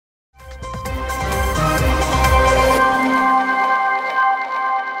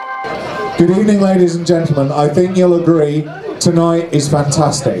Good evening, ladies and gentlemen. I think you'll agree tonight is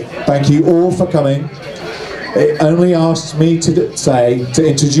fantastic. Thank you all for coming. It only asks me to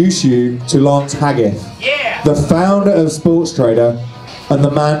introduce you to Lance Haggith, the founder of Sports Trader and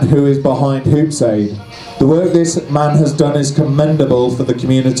the man who is behind HoopsAid. The work this man has done is commendable for the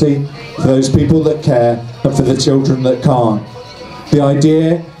community, for those people that care, and for the children that can't. The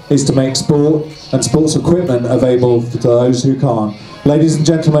idea is to make sport and sports equipment available to those who can't. Ladies and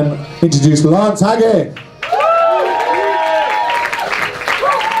gentlemen, introduce Lance Haggith.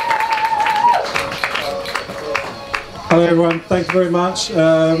 Hello everyone, thank you very much.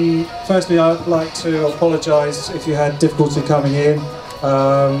 Firstly, I'd like to apologise if you had difficulty coming in.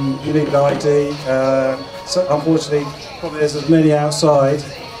 You needed ID. So unfortunately, probably there's as many outside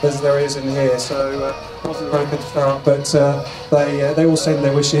as there is in here, so it wasn't very good start, but they all send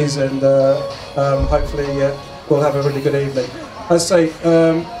their wishes, and hopefully we'll have a really good evening. As I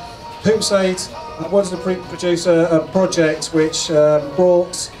say, HoopsAid, I wanted to produce a project which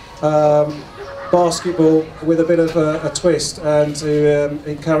brought basketball with a bit of a twist, and to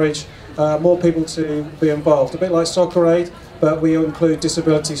encourage more people to be involved. A bit like Soccer Aid, but we include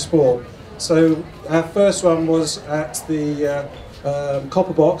disability sport. So our first one was at the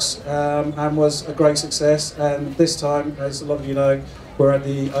Copper Box and was a great success, and this time, as a lot of you know, we're at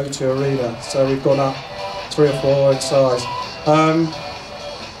the O2 Arena, so we've gone up 3 or 4 in size.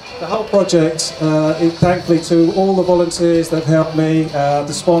 The whole project, thankfully to all the volunteers that have helped me,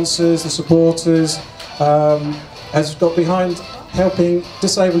 the sponsors, the supporters, has got behind helping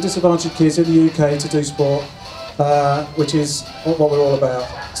disabled and disadvantaged kids in the UK to do sport, which is what we're all about.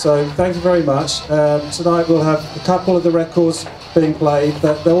 So thank you very much. Tonight we'll have a couple of the records being played,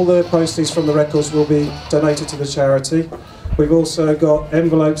 but all the proceeds from the records will be donated to the charity. We've also got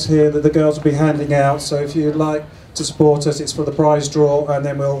envelopes here that the girls will be handing out, so if you'd like to support us, it's for the prize draw, and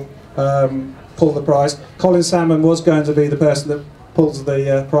then we'll pull the prize. Colin Salmon was going to be the person that pulls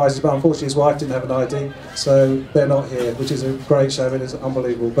the prizes, but unfortunately his wife didn't have an ID, so they're not here, which is a great shame. It is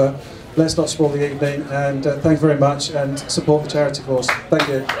unbelievable, but let's not spoil the evening, and thank you very much, and support the charity for us. Thank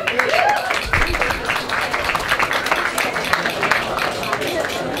you.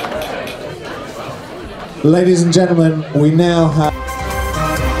 Ladies and gentlemen, we now have